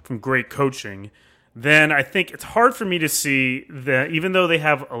great coaching. Then I think it's hard for me to see that, even though they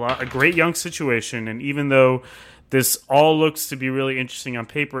have a great young situation, and even though this all looks to be really interesting on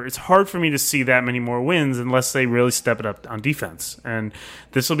paper, it's hard for me to see that many more wins unless they really step it up on defense. And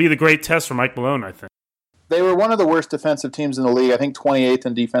this will be the great test for Mike Malone, I think. They were one of the worst defensive teams in the league. I think 28th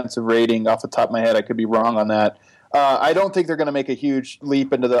in defensive rating off the top of my head. I could be wrong on that. I don't think they're going to make a huge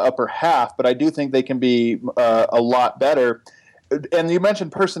leap into the upper half, but I do think they can be a lot better. And you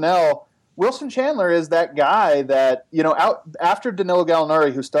mentioned personnel. Wilson Chandler is that guy that, out after Danilo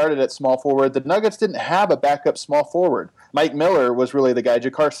Gallinari, who started at small forward, the Nuggets didn't have a backup small forward. Mike Miller was really the guy.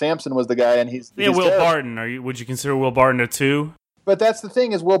 Jakar Sampson was the guy, and he's Will terrible. Barton. Would you consider Will Barton a 2? But that's the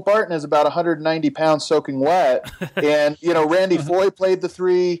thing is Will Barton is about 190 pounds soaking wet. And, Randy Foye played the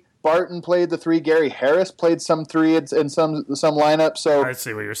 3. Barton played the 3. Gary Harris played some 3 in some lineups. So I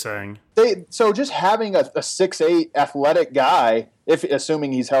see what you're saying. So just having a 6'8" athletic guy, if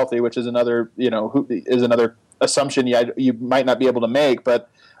assuming he's healthy, which is another assumption you might not be able to make, but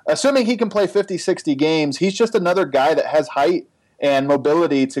assuming he can play 50, 60 games, he's just another guy that has height and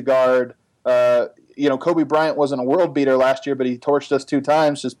mobility to guard. Kobe Bryant wasn't a world beater last year, but he torched us 2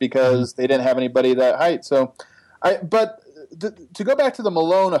 times just because they didn't have anybody that height. So, to go back to the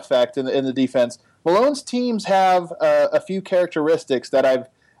Malone effect in the defense, Malone's teams have a few characteristics that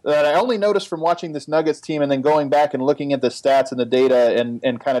I only noticed from watching this Nuggets team and then going back and looking at the stats and the data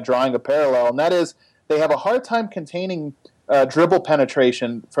and kind of drawing a parallel, and that is they have a hard time containing dribble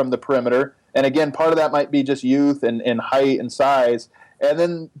penetration from the perimeter. And again, part of that might be just youth and height and size. And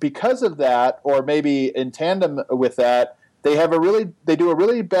then because of that, or maybe in tandem with that, they do a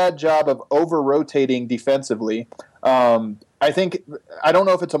really bad job of over-rotating defensively. I don't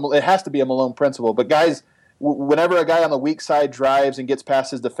know if it has to be a Malone principle, but guys, whenever a guy on the weak side drives and gets past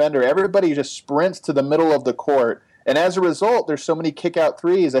his defender, everybody just sprints to the middle of the court. And as a result, there's so many kick-out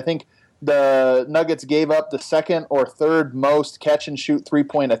threes. I think the Nuggets gave up the 2nd or 3rd most catch-and-shoot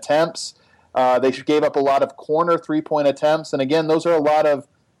three-point attempts. They gave up a lot of corner three-point attempts. And again, those are a lot of,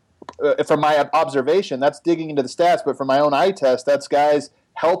 from my observation, that's digging into the stats, but from my own eye test, that's guys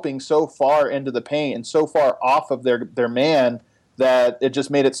helping so far into the paint and so far off of their man that it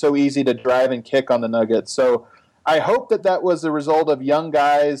just made it so easy to drive and kick on the Nuggets. So I hope that was the result of young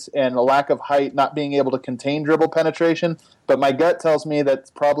guys and a lack of height not being able to contain dribble penetration, but my gut tells me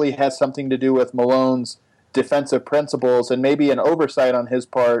that probably has something to do with Malone's defensive principles and maybe an oversight on his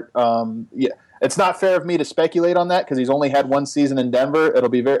part. It's not fair of me to speculate on that because he's only had 1 season in Denver.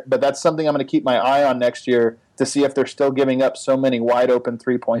 But that's something I'm going to keep my eye on next year to see if they're still giving up so many wide open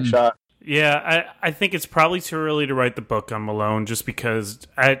 3-point shots. Yeah, I think it's probably too early to write the book on Malone just because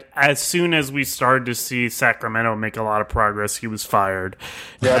as soon as we started to see Sacramento make a lot of progress, he was fired.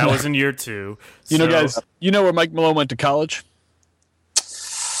 Yeah, that was in year 2. Guys, you know where Mike Malone went to college?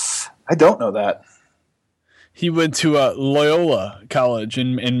 I don't know that. He went to Loyola College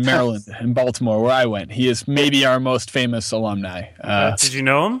in Maryland, in Baltimore, where I went. He is maybe our most famous alumni. Did you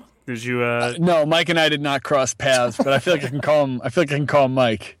know him? Did you? No, Mike and I did not cross paths, but I feel like I can call him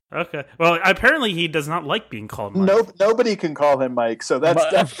Mike. Okay. Well, apparently he does not like being called Mike. No, nobody can call him Mike, so that's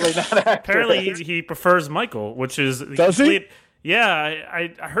definitely not accurate. Apparently he prefers Michael, which is does he? Yeah,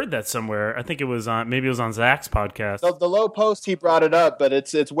 I heard that somewhere. I think it was on Zach's podcast. The low post he brought it up, but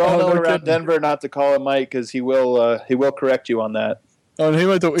it's well known around Denver not to call him Mike because he will correct you on that. Oh, and he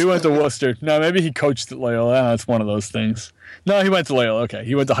went to Worcester. No, maybe he coached at Loyola. That's one of those things. No, he went to Loyola. Okay,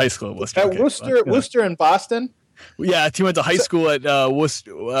 he went to high school at Worcester. At Worcester in Boston. Yeah, he went to high school at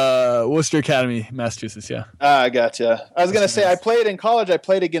Worcester Academy, Massachusetts, yeah. I gotcha. I was going to say, I played in college. I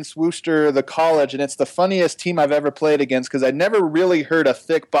played against Worcester, the college, and it's the funniest team I've ever played against because I never really heard a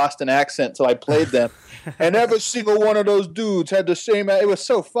thick Boston accent until I played them. And every single one of those dudes had the same – it was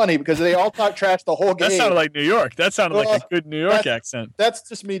so funny because they all talked trash the whole game. That sounded like New York. That sounded like a good New York accent. That's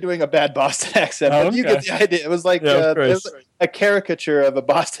just me doing a bad Boston accent. But you get the idea. It was like a caricature of a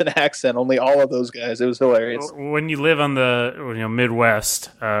Boston accent, only all of those guys. It was hilarious. When you live on the Midwest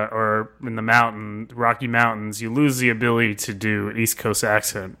or in the Rocky Mountains, you lose the ability to do an East Coast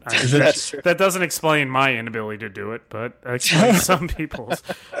accent. That's true. That doesn't explain my inability to do it, but that explains some people's.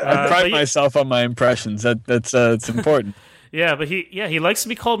 I pride myself on my impressions. That's it's important. Yeah, but he likes to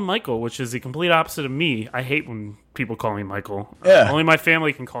be called Michael, which is the complete opposite of me. I hate when people call me Michael. Yeah. Only my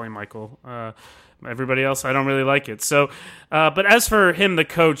family can call me Michael. Everybody else, I don't really like it. So, but as for him, the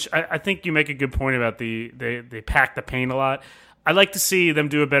coach, I think you make a good point about they pack the paint a lot. I'd like to see them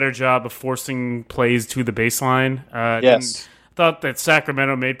do a better job of forcing plays to the baseline. Yes. Thought that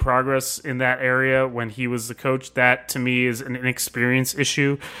Sacramento made progress in that area when he was the coach. That, to me, is an inexperience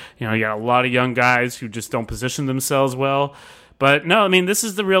issue. You got a lot of young guys who just don't position themselves well. But no, I mean, this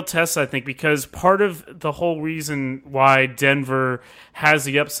is the real test, I think, because part of the whole reason why Denver has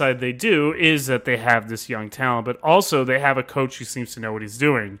the upside they do is that they have this young talent, but also they have a coach who seems to know what he's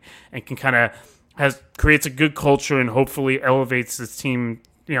doing and can kind of creates a good culture and hopefully elevates this team,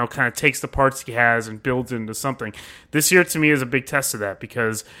 kind of takes the parts he has and builds into something. This year, to me, is a big test of that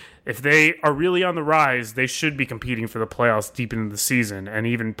because if they are really on the rise, they should be competing for the playoffs deep into the season and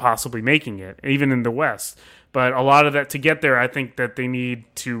even possibly making it, even in the West. But a lot of that, to get there, I think that they need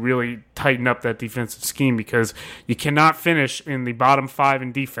to really tighten up that defensive scheme because you cannot finish in the bottom 5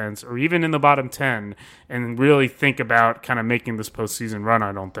 in defense or even in the bottom 10 and really think about kind of making this postseason run,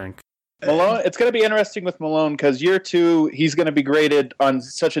 I don't think. Malone, it's going to be interesting with Malone because year 2, he's going to be graded on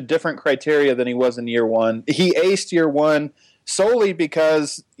such a different criteria than he was in year 1. He aced year 1 solely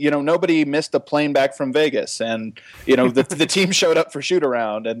because, nobody missed a plane back from Vegas, and, the team showed up for shoot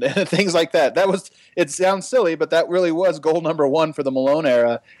around and things like that. It sounds silly, but that really was goal number one for the Malone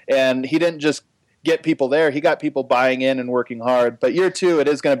era. And he didn't just get people there. He got people buying in and working hard. But year two, it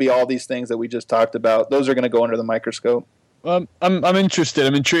is going to be all these things that we just talked about. Those are going to go under the microscope. I'm interested.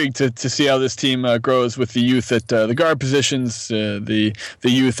 I'm intrigued to see how this team grows with the youth at the guard positions, the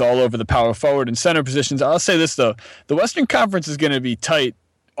youth all over the power forward and center positions. I'll say this though: the Western Conference is going to be tight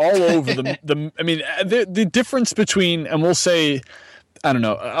all over the difference between, and we'll say, I don't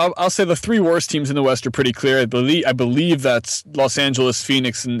know. I'll say the three worst teams in the West are pretty clear. I believe that's Los Angeles,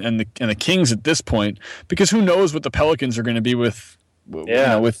 Phoenix, and the Kings at this point, because who knows what the Pelicans are going to be with.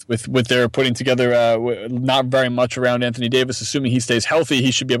 Yeah. With their putting together not very much around Anthony Davis, assuming he stays healthy,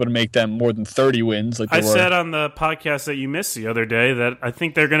 he should be able to make them more than 30 wins. I said on the podcast that you missed the other day that I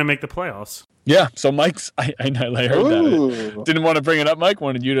think they're going to make the playoffs. Yeah, so Mike's, I heard that. I didn't want to bring it up, Mike.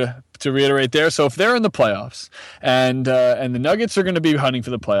 Wanted you to reiterate there. So if they're in the playoffs, and the Nuggets are going to be hunting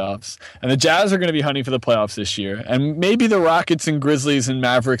for the playoffs, and the Jazz are going to be hunting for the playoffs this year, and maybe the Rockets and Grizzlies and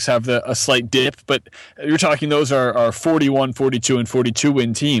Mavericks have a slight dip, but you're talking those are 41, 42, and 42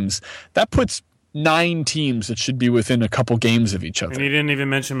 win teams. That puts 9 teams that should be within a couple games of each other. And you didn't even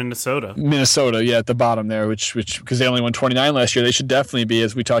mention Minnesota. Minnesota, yeah, at the bottom there, which because they only won 29 last year, they should definitely be,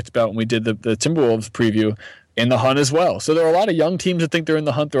 as we talked about when we did the Timberwolves preview, in the hunt as well. So there are a lot of young teams that think they're in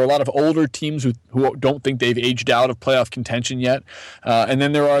the hunt. There are a lot of older teams who don't think they've aged out of playoff contention yet. And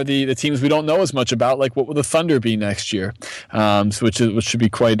then there are the teams we don't know as much about, like what will the Thunder be next year, which should be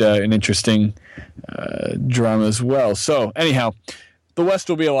quite an interesting drama as well. So anyhow, the West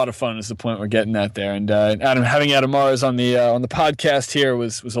will be a lot of fun is the point we're getting at there. And having Adam Mares on the podcast here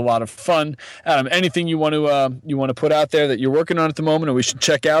was a lot of fun. Adam, anything you want to put out there that you're working on at the moment or we should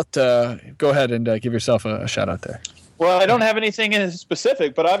check out? Go ahead and give yourself a shout out there. Well, I don't have anything in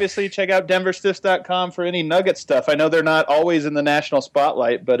specific, but obviously check out denverstiffs.com for any Nugget stuff. I know they're not always in the national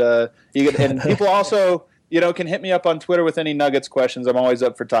spotlight, but people also can hit me up on Twitter with any Nuggets questions. I'm always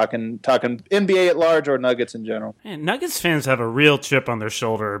up for talking NBA at large or Nuggets in general. Man, Nuggets fans have a real chip on their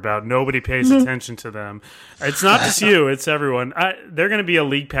shoulder about nobody pays attention to them. It's not just you, it's everyone. They're going to be a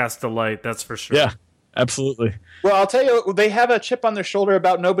league pass delight, that's for sure. Yeah, absolutely. Well, I'll tell you, they have a chip on their shoulder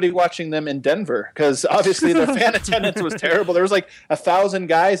about nobody watching them in Denver because obviously their fan attendance was terrible. There was like 1,000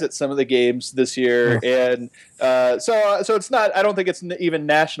 guys at some of the games this year, and so it's not. I don't think it's even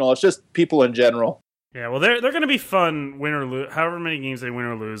national. It's just people in general. Yeah, well, they're going to be fun, win or lose. However many games they win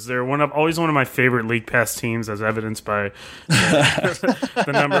or lose, they're always one of my favorite league pass teams, as evidenced by the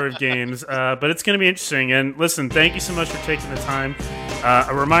number of games. But it's going to be interesting. And listen, thank you so much for taking the time.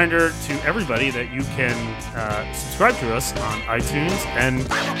 A reminder to everybody that you can subscribe to us on iTunes and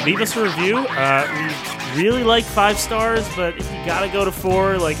leave us a review. We really like 5 stars, but if you got to go to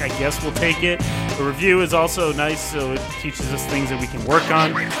 4, I guess we'll take it. The review is also nice, so it teaches us things that we can work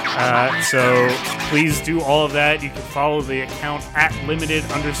on. So please do all of that. You can follow the account at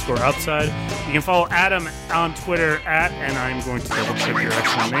 @limited_upside. You can follow Adam on Twitter and I'm going to double check your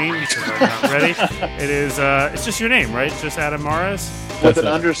actual name because I'm not ready. It's just your name, right? Just Adam Mares? With an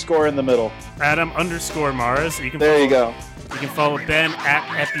underscore in the middle. Adam_Mares. There you go. You can follow Ben at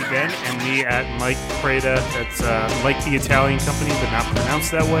EpiBen and me at Mike Prada. That's like the Italian company, but not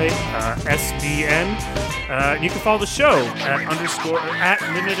pronounced that way. SBN. You can follow the show at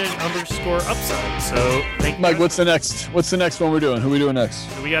 @limited_upside. So thank you. Mike, what's the next one we're doing? Who are we doing next?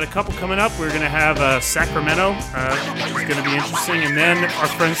 So we got a couple coming up. We're going to have Sacramento, which is going to be interesting. And then our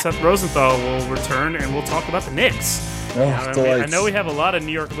friend Seth Rosenthal will return and we'll talk about the Knicks. I know we have a lot of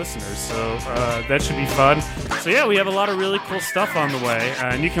New York listeners, so that should be fun. So yeah, we have a lot of really cool stuff on the way,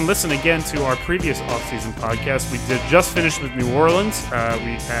 and you can listen again to our previous off-season podcast. We just finished with New Orleans.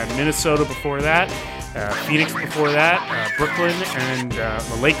 We had Minnesota before that, Phoenix before that, Brooklyn, and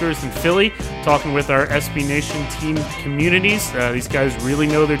the Lakers and Philly, talking with our SB Nation team communities. These guys really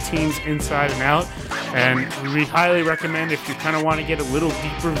know their teams inside and out, and we highly recommend if you kind of want to get a little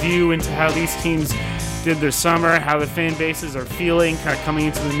deeper view into how these teams did their summer, how the fan bases are feeling kind of coming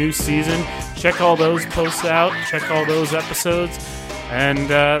into the new season. Check all those posts out. Check all those episodes. And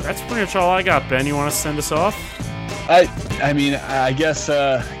that's pretty much all I got. Ben, you want to send us off? I guess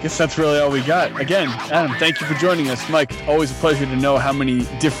that's really all we got. Again, Adam, thank you for joining us. Mike, always a pleasure to know how many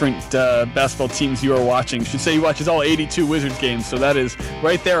different basketball teams you are watching. I should say he watches all 82 Wizards games, so that is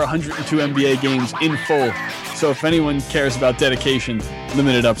right there 102 NBA games in full. So if anyone cares about dedication,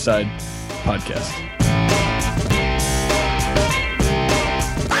 Limited Upside podcast.